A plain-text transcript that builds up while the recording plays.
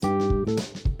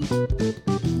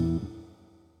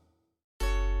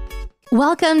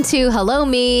Welcome to Hello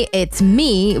Me, It's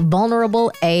Me,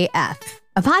 Vulnerable AF,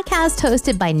 a podcast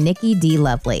hosted by Nikki D.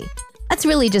 Lovely. That's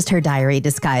really just her diary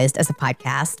disguised as a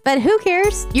podcast, but who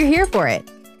cares? You're here for it.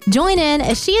 Join in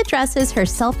as she addresses her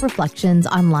self-reflections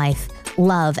on life,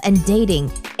 love, and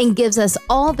dating, and gives us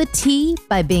all the tea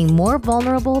by being more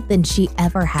vulnerable than she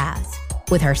ever has,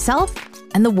 with herself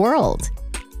and the world.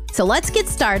 So let's get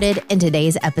started in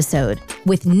today's episode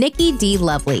with Nikki D.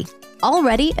 Lovely,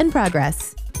 already in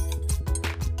progress.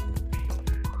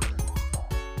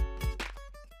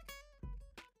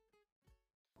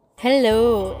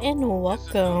 Hello and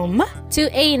welcome to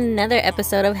another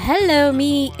episode of Hello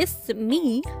Me, It's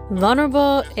Me,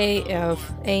 Vulnerable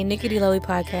AF, a Nikki D. Lovely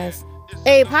podcast.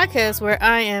 A podcast where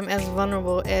I am as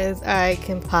vulnerable as I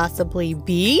can possibly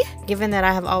be, given that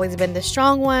I have always been the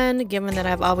strong one, given that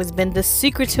I've always been the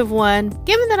secretive one,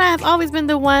 given that I have always been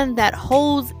the one that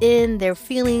holds in their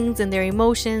feelings and their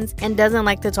emotions and doesn't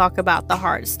like to talk about the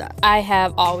hard stuff. I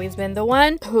have always been the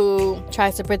one who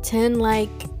tries to pretend like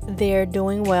they're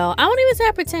doing well. I won't even say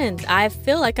I pretend. I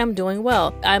feel like I'm doing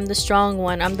well. I'm the strong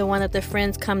one. I'm the one that the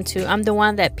friends come to. I'm the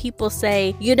one that people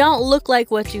say, you don't look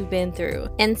like what you've been through.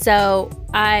 And so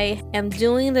I am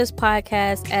doing this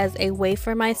podcast as a way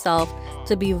for myself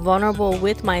to be vulnerable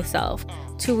with myself,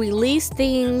 to release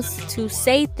things, to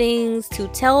say things, to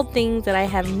tell things that I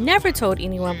have never told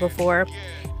anyone before.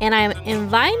 And I'm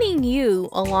inviting you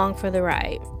along for the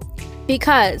ride.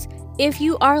 Because if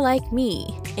you are like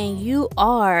me and you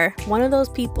are one of those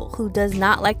people who does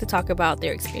not like to talk about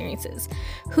their experiences,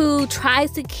 who tries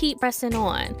to keep pressing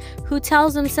on, who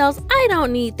tells themselves, I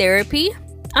don't need therapy,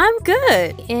 I'm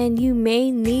good. And you may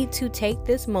need to take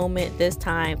this moment, this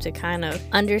time to kind of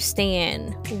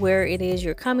understand where it is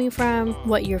you're coming from,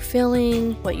 what you're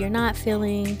feeling, what you're not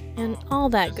feeling, and all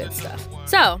that good stuff.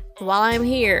 So while I'm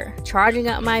here charging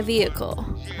up my vehicle,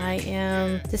 I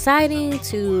am deciding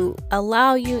to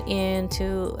allow you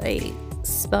into a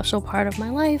special part of my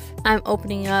life. I'm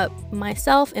opening up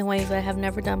myself in ways that I have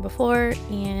never done before,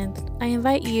 and I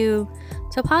invite you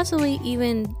to possibly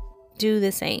even do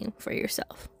the same for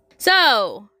yourself.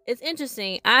 So it's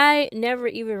interesting. I never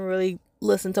even really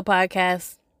listened to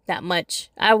podcasts that much.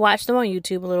 I watched them on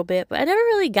YouTube a little bit, but I never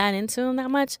really got into them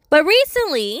that much. But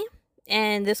recently,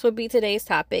 and this would be today's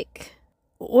topic.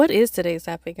 What is today's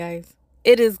topic, guys?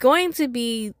 It is going to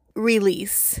be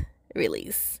release.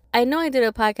 I know I did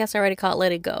a podcast already called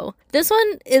Let It Go. This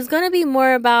one is going to be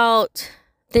more about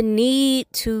the need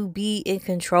to be in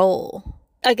control.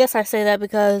 I guess I say that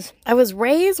because I was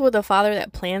raised with a father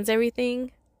that plans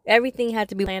everything. Everything had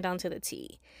to be planned down to the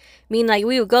T. I mean, like,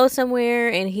 we would go somewhere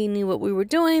and he knew what we were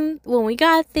doing when we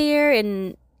got there.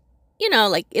 And, you know,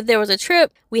 like, if there was a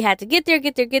trip, we had to get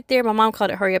there. My mom called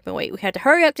it hurry up and wait. We had to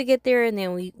hurry up to get there. And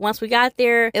then once we got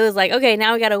there, it was like, okay,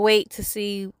 now we got to wait to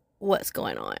see what's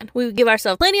going on. We would give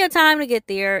ourselves plenty of time to get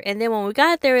there. And then when we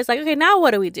got there, it's like, okay, now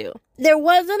what do we do? There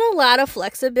wasn't a lot of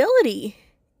flexibility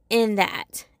in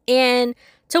that. And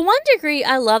to one degree,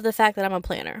 I love the fact that I'm a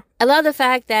planner. I love the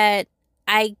fact that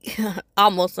I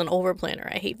almost an over planner.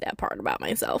 I hate that part about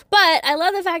myself. But I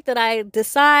love the fact that I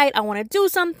decide I want to do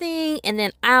something and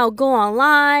then I'll go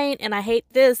online. And I hate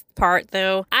this part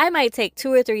though. I might take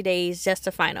 2 or 3 days just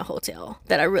to find a hotel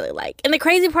that I really like. And the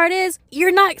crazy part is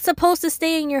you're not supposed to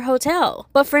stay in your hotel.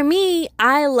 But for me,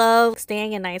 I love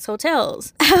staying in nice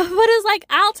hotels. But it's like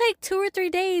I'll take 2 or 3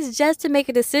 days just to make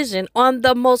a decision on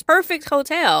the most perfect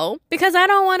hotel because I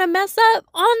don't want to mess up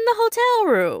on the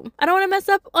hotel room. I don't want to mess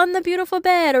up on the beautiful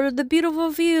bed or the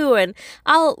beautiful view, and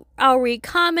I'll read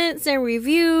comments and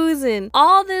reviews and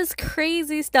all this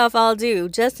crazy stuff I'll do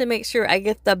just to make sure I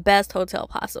get the best hotel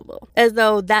possible, as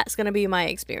though that's going to be my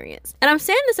experience. And I'm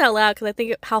saying this out loud because I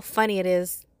think how funny it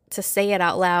is to say it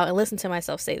out loud and listen to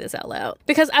myself say this out loud,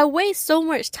 because I waste so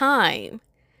much time.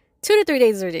 2 to 3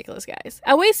 days is ridiculous, guys.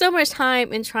 I waste so much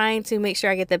time in trying to make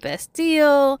sure I get the best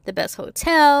deal, the best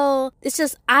hotel. It's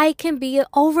just, I can be an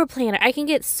over planner. I can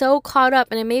get so caught up,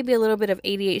 and it may be a little bit of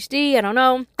ADHD, I don't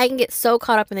know. I can get so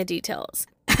caught up in the details.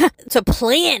 To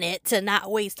plan it, to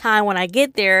not waste time when I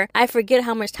get there, I forget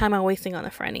how much time I'm wasting on the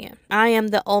front end. I am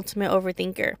the ultimate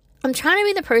overthinker. I'm trying to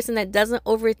be the person that doesn't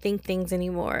overthink things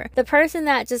anymore. The person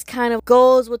that just kind of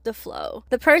goes with the flow.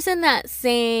 The person that's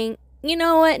saying, you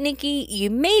know what, Nikki, you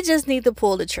may just need to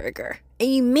pull the trigger.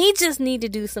 And you may just need to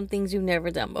do some things you've never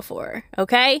done before,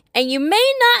 okay? And you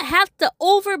may not have to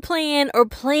overplan or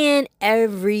plan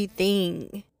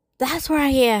everything. That's where I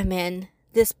am, man.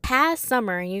 this past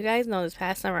summer, and you guys know this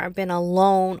past summer, I've been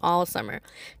alone all summer.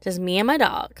 Just me and my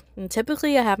dog. And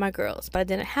typically I have my girls, but I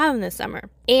didn't have them this summer.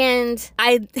 And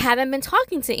I haven't been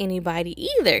talking to anybody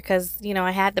either because, you know,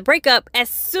 I had the breakup as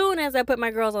soon as I put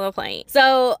my girls on the plane.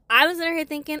 So I was in here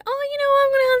thinking, oh, you know,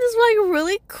 I'm going to have this like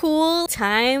really cool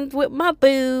time with my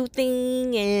boo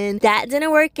thing. And that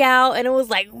didn't work out. And it was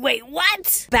like, wait,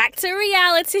 what? Back to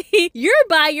reality. You're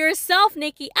by yourself,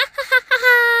 Nikki.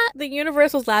 The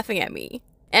universe was laughing at me.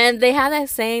 And they have that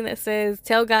saying that says,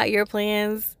 tell God your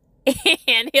plans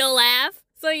and he'll laugh.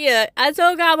 So yeah, I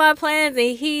told God my plans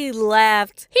and he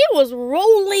laughed. He was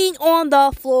rolling on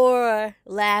the floor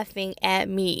laughing at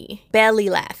me, belly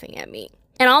laughing at me.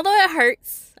 And although it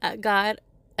hurts, God,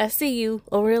 I see you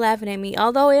over here laughing at me.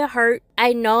 Although it hurt,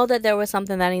 I know that there was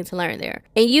something that I need to learn there.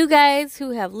 And you guys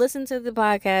who have listened to the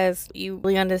podcast, you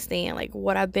really understand like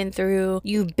what I've been through.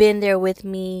 You've been there with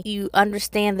me. You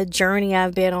understand the journey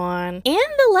I've been on and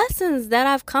the lessons that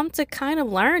I've come to kind of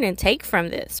learn and take from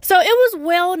this. So it was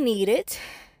well needed,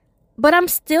 but I'm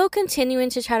still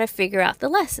continuing to try to figure out the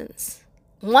lessons.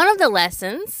 One of the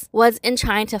lessons was in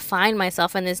trying to find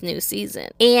myself in this new season.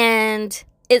 And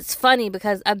it's funny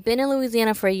because I've been in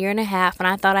Louisiana for 1.5 years and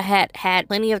I thought I had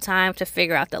plenty of time to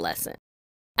figure out the lesson.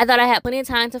 I thought I had plenty of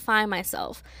time to find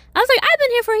myself. I was like, I've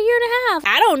been here for 1.5 years.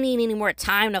 I don't need any more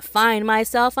time to find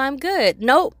myself. I'm good.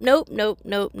 Nope.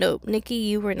 Nikki,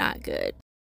 you were not good.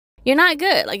 You're not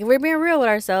good. Like, if we're being real with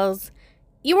ourselves,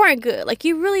 you weren't good. Like,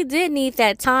 you really did need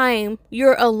that time.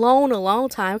 You're alone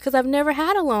time because I've never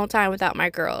had alone time without my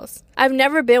girls. I've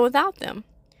never been without them,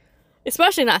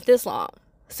 especially not this long.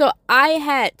 So I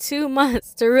had 2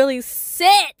 months to really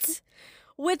sit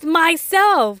with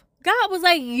myself. God was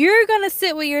like, you're going to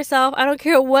sit with yourself. I don't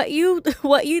care what you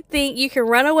think. You can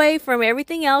run away from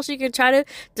everything else. You can try to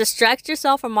distract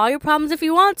yourself from all your problems if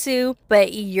you want to.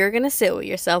 But you're going to sit with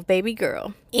yourself, baby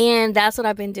girl. And that's what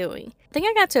I've been doing. I think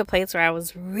I got to a place where I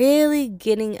was really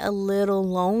getting a little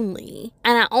lonely.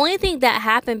 And I only think that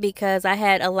happened because I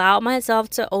had allowed myself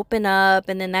to open up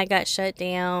and then I got shut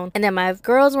down. And then my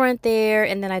girls weren't there.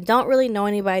 And then I don't really know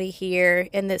anybody here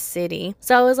in this city.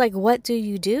 So I was like, what do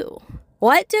you do?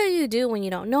 What do you do when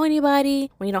you don't know anybody?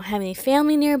 When you don't have any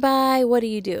family nearby? What do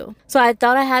you do? So I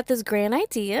thought I had this grand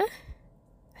idea.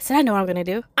 I said, I know what I'm going to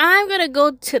do. I'm going to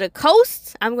go to the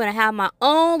coast. I'm going to have my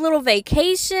own little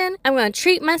vacation. I'm going to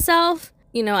treat myself.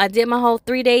 You know, I did my whole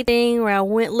 3-day thing where I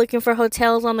went looking for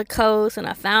hotels on the coast and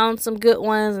I found some good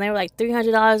ones and they were like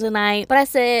 $300 a night. But I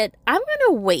said, I'm going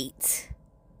to wait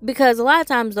because a lot of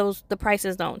times the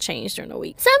prices don't change during the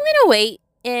week. So I'm going to wait.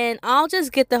 And I'll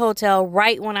just get the hotel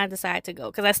right when I decide to go.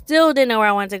 Because I still didn't know where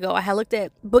I wanted to go. I had looked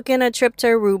at booking a trip to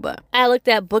Aruba. I looked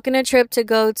at booking a trip to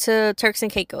go to Turks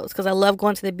and Caicos. Because I love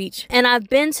going to the beach. And I've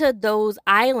been to those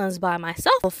islands by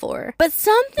myself before. But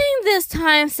something this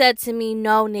time said to me,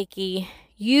 no, Nikki,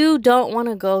 you don't want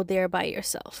to go there by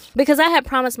yourself. Because I had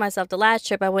promised myself the last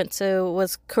trip I went to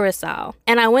was Curacao.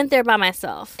 And I went there by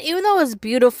myself. Even though it was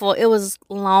beautiful, it was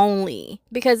lonely.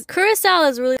 Because Curacao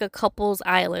is really like a couple's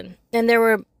island. And there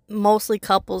were mostly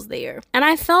couples there. And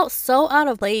I felt so out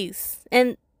of place.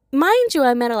 And mind you,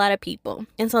 I met a lot of people.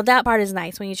 And so that part is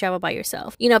nice when you travel by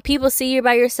yourself. You know, people see you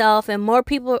by yourself and more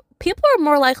people are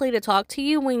more likely to talk to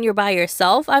you when you're by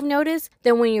yourself, I've noticed,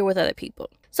 than when you're with other people.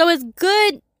 So it's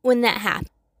good when that happened.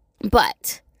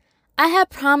 But I had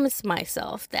promised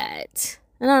myself that,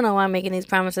 I don't know why I'm making these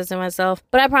promises to myself,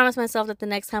 but I promised myself that the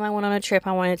next time I went on a trip,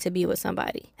 I wanted to be with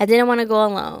somebody. I didn't want to go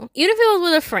alone. Even if it was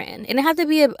with a friend. It didn't have to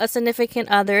be a significant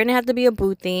other. It didn't have to be a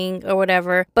boo thing or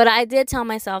whatever. But I did tell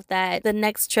myself that the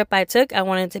next trip I took, I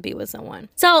wanted to be with someone.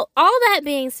 So all that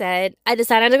being said, I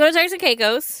decided not to go to Turks and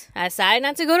Caicos. I decided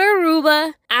not to go to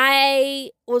Aruba. I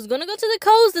was going to go to the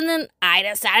coast and then I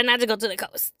decided not to go to the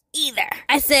coast either.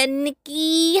 I said,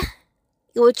 Nikki,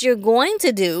 what you're going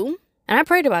to do, and I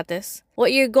prayed about this,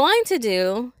 what you're going to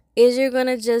do is you're going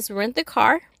to just rent the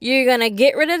car. You're going to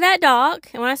get rid of that dog.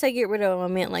 And when I say get rid of him, I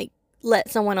meant like let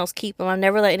someone else keep him. I've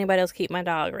never let anybody else keep my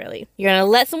dog, really. You're going to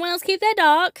let someone else keep that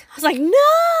dog. I was like,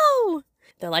 no.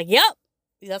 They're like, yep,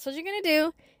 that's what you're going to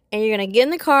do. And you're going to get in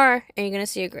the car and you're going to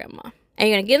see your grandma. And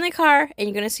you're going to get in the car and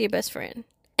you're going to see your best friend.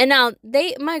 And now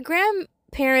my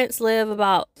grandparents live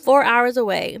about 4 hours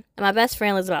away. And my best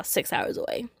friend lives about 6 hours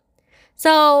away.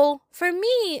 So for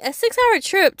me, a 6-hour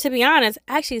trip, to be honest,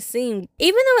 actually seemed,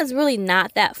 even though it's really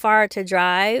not that far to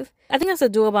drive, I think that's a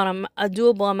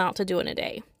doable amount to do in a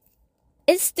day.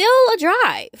 It's still a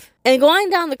drive. And going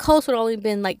down the coast would only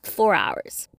been like 4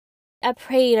 hours. I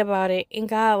prayed about it, and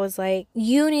God was like,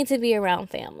 you need to be around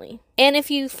family. And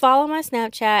if you follow my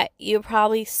Snapchat, you'll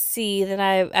probably see that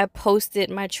I posted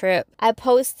my trip. I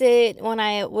posted when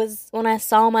I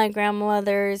saw my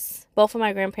grandmothers. Both of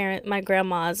my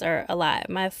grandmas are alive.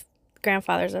 My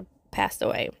grandfathers are passed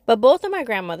away. But both of my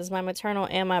grandmothers, my maternal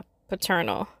and my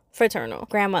fraternal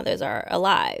grandmothers are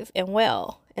alive and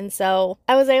well. And so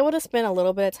I was able to spend a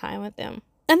little bit of time with them.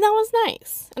 And that was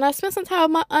nice. And I spent some time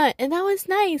with my aunt, and that was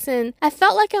nice. And I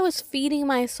felt like I was feeding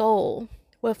my soul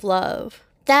with love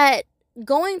that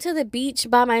going to the beach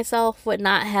by myself would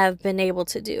not have been able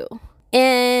to do.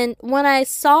 And when I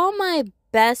saw my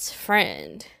best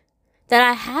friend that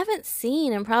I haven't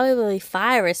seen in probably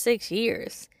 5 or 6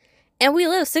 years, and we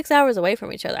live 6 hours away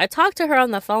from each other. I talk to her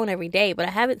on the phone every day, but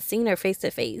I haven't seen her face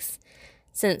to face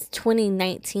since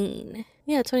 2019.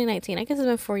 Yeah, 2019. I guess it's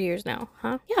been 4 years now,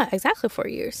 huh? Yeah, exactly 4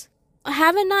 years. I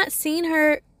haven't not seen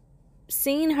her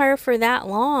for that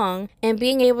long, and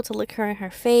being able to look her in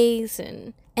her face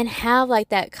and have like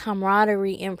that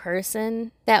camaraderie in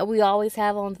person that we always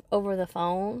have over the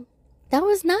phone. That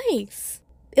was nice.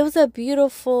 It was a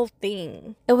beautiful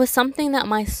thing. It was something that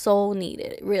my soul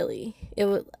needed, really. It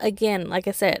was, again, like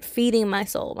I said, feeding my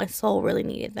soul. My soul really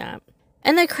needed that.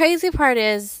 And the crazy part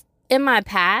is, in my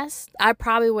past, I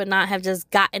probably would not have just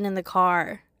gotten in the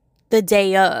car the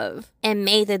day of and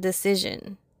made the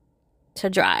decision to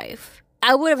drive.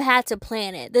 I would have had to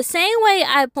plan it. The same way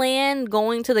I planned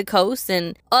going to the coast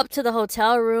and up to the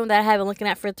hotel room that I have been looking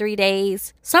at for 3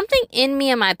 days. Something in me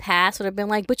in my past would have been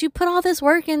like, but you put all this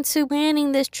work into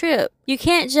planning this trip. You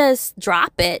can't just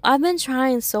drop it. I've been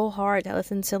trying so hard to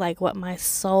listen to like what my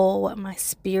soul, what my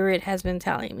spirit has been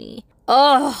telling me.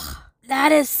 Oh,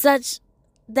 that is such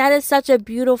a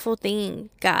beautiful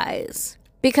thing, guys.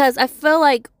 Because I feel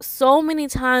like so many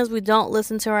times we don't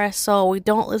listen to our soul. We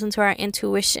don't listen to our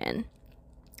intuition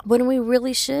when we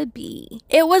really should be.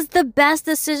 It was the best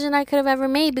decision I could have ever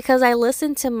made because I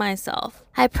listened to myself.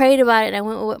 I prayed about it and I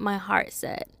went with what my heart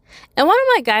said. And one of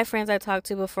my guy friends I talked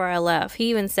to before I left,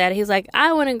 he even said, he's like,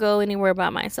 I wouldn't go anywhere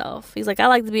by myself. He's like, I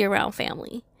like to be around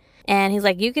family. And he's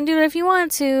like, you can do it if you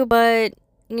want to, but,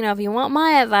 you know, if you want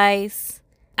my advice,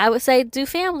 I would say do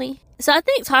family. So I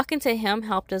think talking to him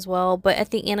helped as well. But at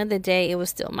the end of the day, it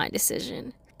was still my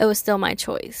decision. It was still my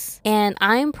choice. And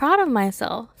I'm proud of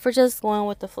myself for just going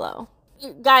with the flow.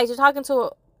 Guys, you're talking to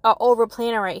an over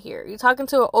planner right here. You're talking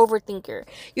to an overthinker.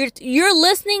 You're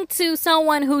listening to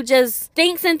someone who just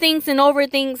thinks and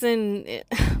overthinks and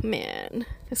man,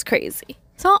 it's crazy.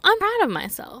 So I'm proud of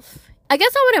myself. I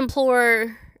guess I would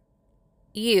implore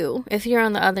you, if you're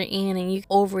on the other end and you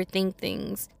overthink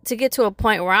things, to get to a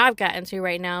point where I've gotten to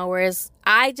right now, whereas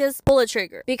I just pull a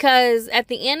trigger. Because at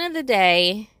the end of the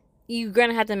day, you're going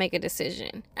to have to make a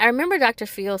decision. I remember Dr.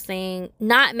 Phil saying,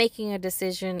 not making a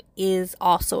decision is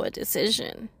also a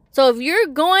decision. So if you're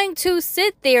going to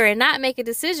sit there and not make a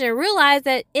decision, realize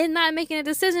that in not making a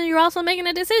decision, you're also making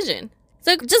a decision.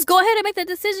 So just go ahead and make the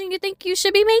decision you think you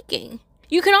should be making.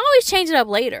 You can always change it up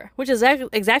later, which is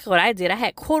exactly what I did. I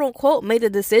had, quote unquote, made the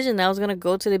decision that I was going to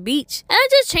go to the beach. And I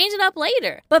just changed it up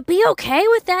later. But be okay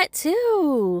with that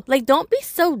too. Like, don't be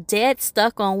so dead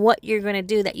stuck on what you're going to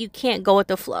do that you can't go with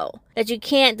the flow. That you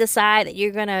can't decide that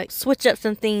you're going to switch up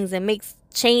some things and make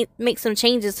some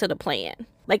changes to the plan.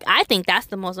 Like, I think that's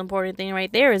the most important thing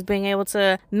right there, is being able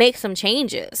to make some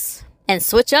changes and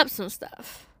switch up some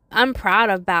stuff. I'm proud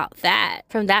about that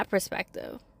from that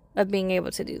perspective of being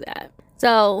able to do that.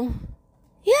 So,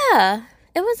 yeah,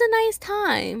 it was a nice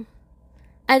time.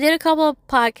 I did a couple of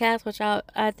podcasts, which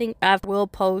I think I will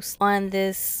post on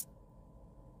this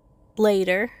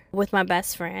later with my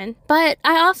best friend. But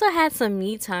I also had some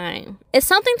me time. It's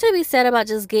something to be said about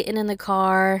just getting in the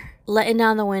car, letting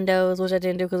down the windows, which I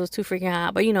didn't do because it was too freaking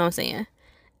hot, but you know what I'm saying.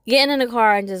 Getting in the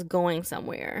car and just going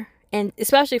somewhere, and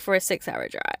especially for a 6-hour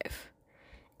drive.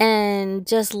 And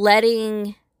just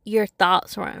letting your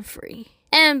thoughts run free.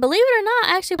 And believe it or not,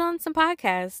 I actually went on some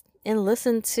podcasts and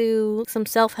listened to some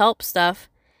self-help stuff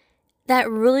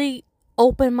that really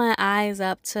opened my eyes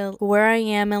up to where I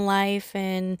am in life.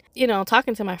 And, you know,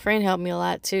 talking to my friend helped me a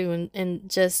lot too. And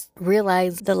just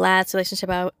realized the last relationship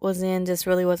I was in just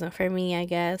really wasn't for me, I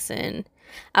guess. And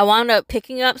I wound up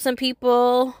picking up some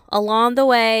people along the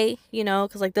way, you know,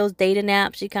 because like those dating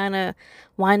apps, you kind of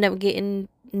wind up getting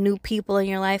new people in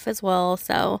your life as well.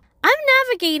 So I'm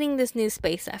navigating this new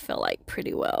space, I feel like,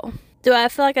 pretty well. Do I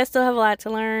feel like I still have a lot to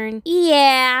learn?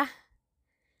 Yeah,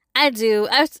 I do.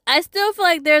 I still feel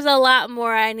like there's a lot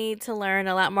more I need to learn,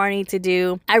 a lot more I need to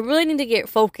do. I really need to get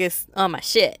focused on my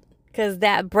shit, because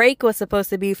that break was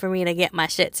supposed to be for me to get my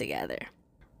shit together.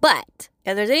 But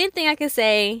if there's anything I can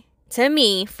say to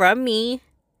me, from me,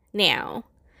 now,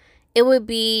 it would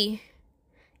be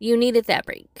you needed that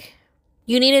break.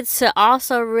 You needed to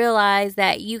also realize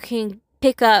that you can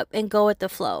pick up and go with the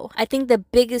flow. I think the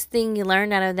biggest thing you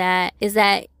learned out of that is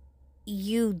that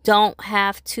you don't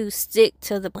have to stick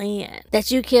to the plan, that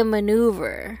you can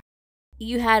maneuver.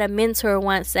 You had a mentor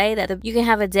once say that you can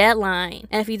have a deadline,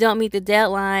 and if you don't meet the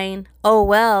deadline, oh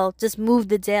well, just move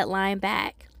the deadline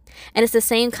back. And it's the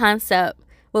same concept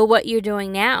with what you're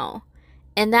doing now.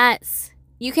 And that's,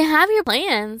 you can have your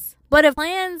plans, but if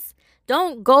plans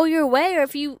don't go your way, or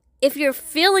if your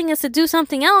feeling is to do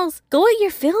something else, go with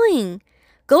your feeling.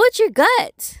 Go with your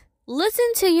gut. Listen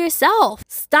to yourself.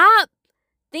 Stop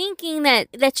thinking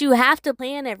that you have to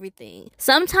plan everything.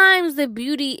 Sometimes the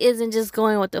beauty isn't just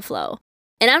going with the flow.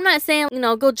 And I'm not saying,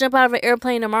 go jump out of an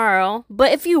airplane tomorrow.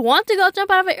 But if you want to go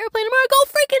jump out of an airplane tomorrow, go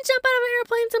freaking jump out of an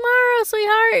airplane tomorrow,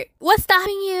 sweetheart. What's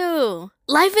stopping you?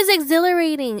 Life is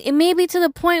exhilarating. It may be to the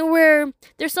point where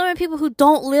there's so many people who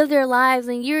don't live their lives,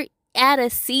 and you're at a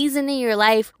season in your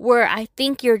life where I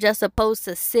think you're just supposed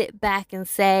to sit back and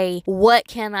say, what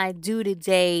can I do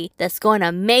today that's going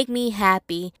to make me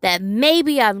happy that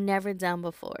maybe I've never done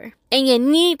before? And you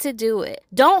need to do it.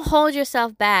 Don't hold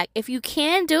yourself back. If you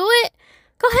can do it,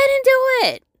 go ahead and do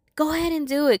it. Go ahead and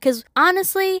do it. Because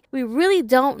honestly, we really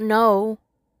don't know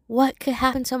what could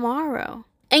happen tomorrow.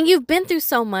 And you've been through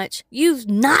so much. You've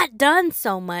not done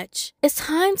so much. It's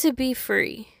time to be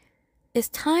free. It's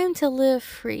time to live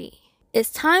free. It's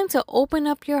time to open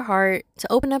up your heart, to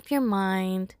open up your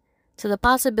mind to the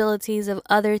possibilities of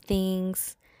other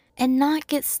things, and not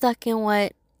get stuck in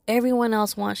what everyone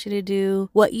else wants you to do,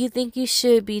 what you think you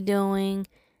should be doing.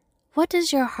 What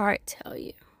does your heart tell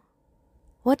you?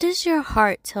 What does your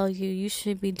heart tell you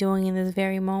should be doing in this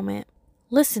very moment?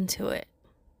 Listen to it.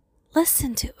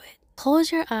 Listen to it.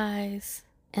 Close your eyes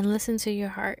and listen to your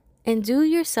heart, and do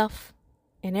yourself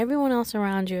and everyone else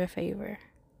around you a favor.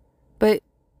 But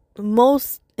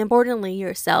most importantly,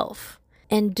 yourself.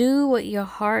 And do what your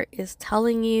heart is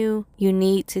telling you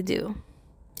need to do.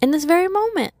 In this very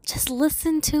moment, just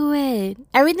listen to it.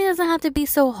 Everything doesn't have to be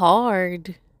so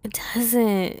hard. It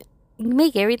doesn't. You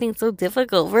make everything so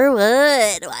difficult. For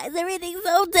what? Why is everything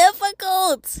so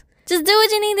difficult? Just do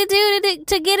what you need to do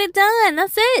to get it done.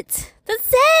 That's it.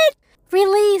 That's it.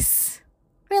 Release.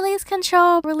 Release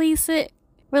control. Release it.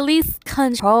 Release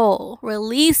control.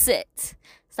 Release it.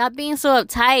 Stop being so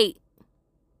uptight.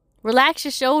 Relax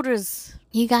your shoulders.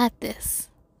 You got this.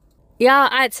 Y'all,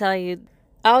 I tell you,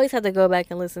 I always have to go back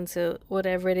and listen to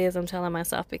whatever it is I'm telling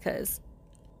myself, because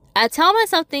I tell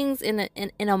myself things in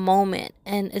a moment,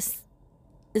 and it's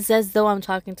as though I'm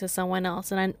talking to someone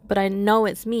else, but I know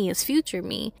it's me, it's future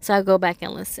me. So I go back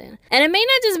and listen. And it may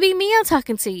not just be me I'm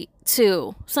talking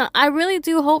to. So I really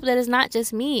do hope that it's not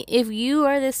just me. If you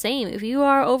are the same, if you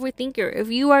are an overthinker, if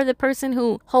you are the person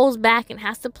who holds back and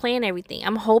has to plan everything,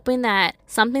 I'm hoping that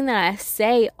something that I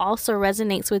say also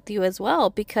resonates with you as well,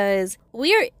 because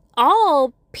we are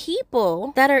all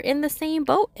people that are in the same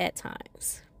boat at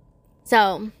times.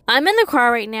 So I'm in the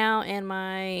car right now, and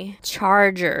my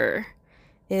charger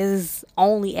is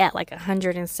only at like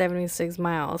 176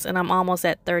 miles, and I'm almost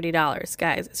at $30.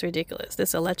 Guys, it's ridiculous.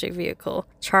 This electric vehicle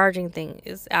charging thing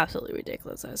is absolutely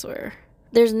ridiculous, I swear.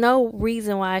 There's no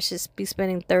reason why I should be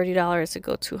spending $30 to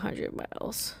go 200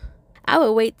 miles. I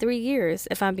would wait 3 years,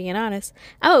 if I'm being honest.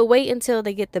 I would wait until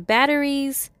they get the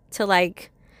batteries to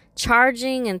like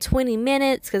charging in 20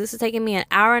 minutes, because this is taking me an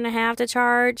hour and a half to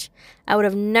charge. I would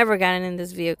have never gotten in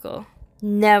this vehicle.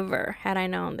 Never, had I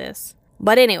known this.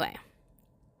 But anyway,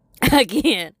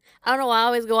 again, I don't know why I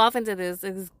always go off into this.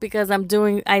 It's because I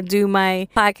do my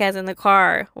podcast in the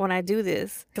car when I do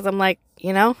this. Because I'm like,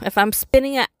 if I'm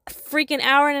spending a freaking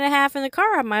hour and a half in the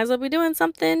car, I might as well be doing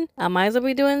something. I might as well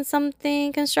be doing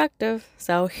something constructive.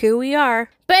 So here we are.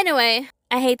 But anyway,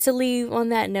 I hate to leave on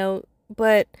that note,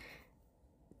 but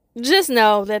just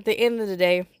know that at the end of the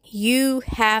day, you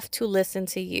have to listen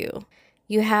to you.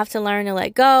 You have to learn to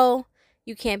let go.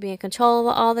 You can't be in control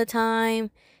of it all the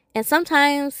time. And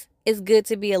sometimes it's good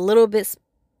to be a little bit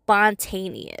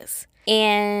spontaneous.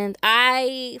 And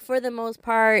I, for the most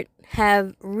part,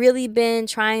 have really been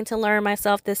trying to learn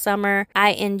myself this summer.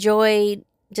 I enjoyed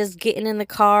just getting in the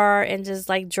car and just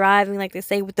like driving, like they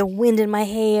say, with the wind in my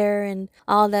hair and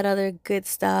all that other good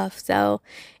stuff. So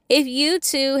if you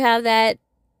too have that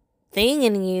thing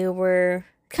in you where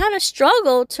kind of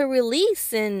struggle to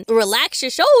release and relax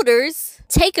your shoulders,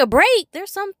 take a break.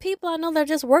 There's some people I know that are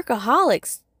just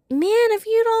workaholics. Man, if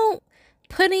you don't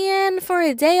put in for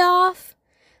a day off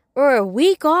or a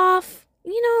week off,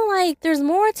 there's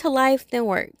more to life than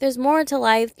work. There's more to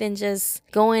life than just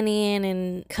going in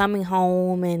and coming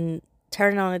home and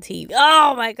turning on the TV.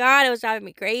 Oh my God, it was driving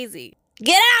me crazy.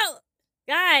 Get out!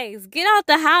 Guys, get out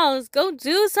the house. Go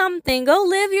do something. Go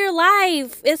live your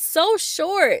life. It's so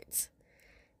short.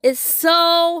 It's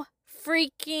so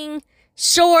freaking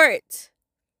short.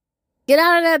 Get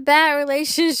out of that bad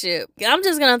relationship. I'm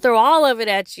just going to throw all of it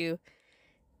at you.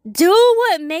 Do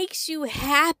what makes you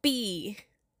happy.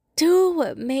 Do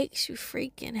what makes you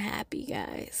freaking happy,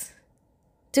 guys.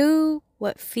 Do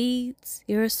what feeds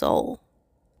your soul.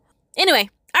 Anyway,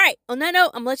 all right. On that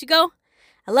note, I'm going to let you go.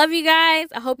 I love you guys.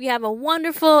 I hope you have a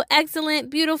wonderful, excellent,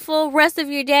 beautiful rest of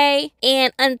your day.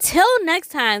 And until next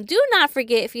time, do not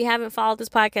forget, if you haven't followed this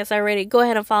podcast already, go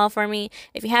ahead and follow for me.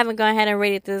 If you haven't gone ahead and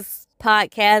rated this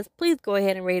podcast, please go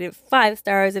ahead and rate it 5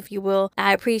 stars if you will.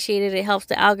 I appreciate it. It helps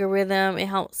the algorithm. It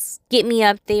helps get me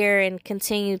up there and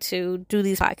continue to do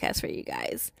these podcasts for you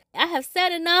guys. I have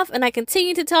said enough and I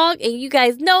continue to talk, and you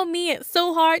guys know me. It's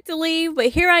so hard to leave, but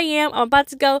here I am. I'm about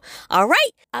to go. All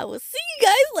right. I will see you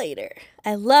guys later.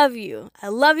 I love you. I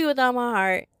love you with all my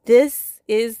heart. This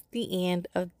is the end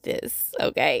of this.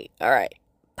 Okay. All right.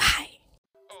 Bye.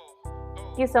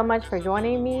 Thank you so much for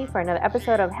joining me for another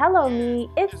episode of Hello Me,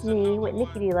 It's Me with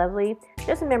Nikki D. Lovely.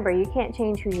 Just remember, you can't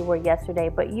change who you were yesterday,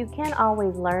 but you can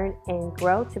always learn and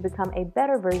grow to become a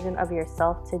better version of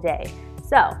yourself today.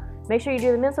 So make sure you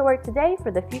do the mental work today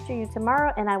for the future you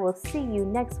tomorrow, and I will see you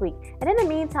next week. And in the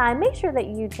meantime, make sure that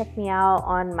you check me out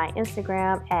on my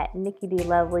Instagram at Nikki D.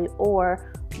 Lovely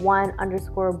or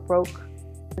 _broke_mama.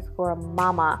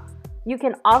 You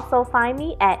can also find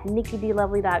me at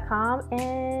nikkidlovely.com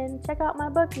and check out my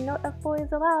book, No F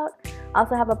Boys Allowed. I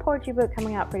also have a poetry book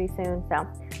coming out pretty soon, so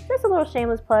just a little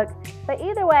shameless plug. But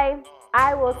either way,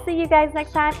 I will see you guys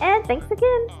next time, and thanks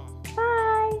again.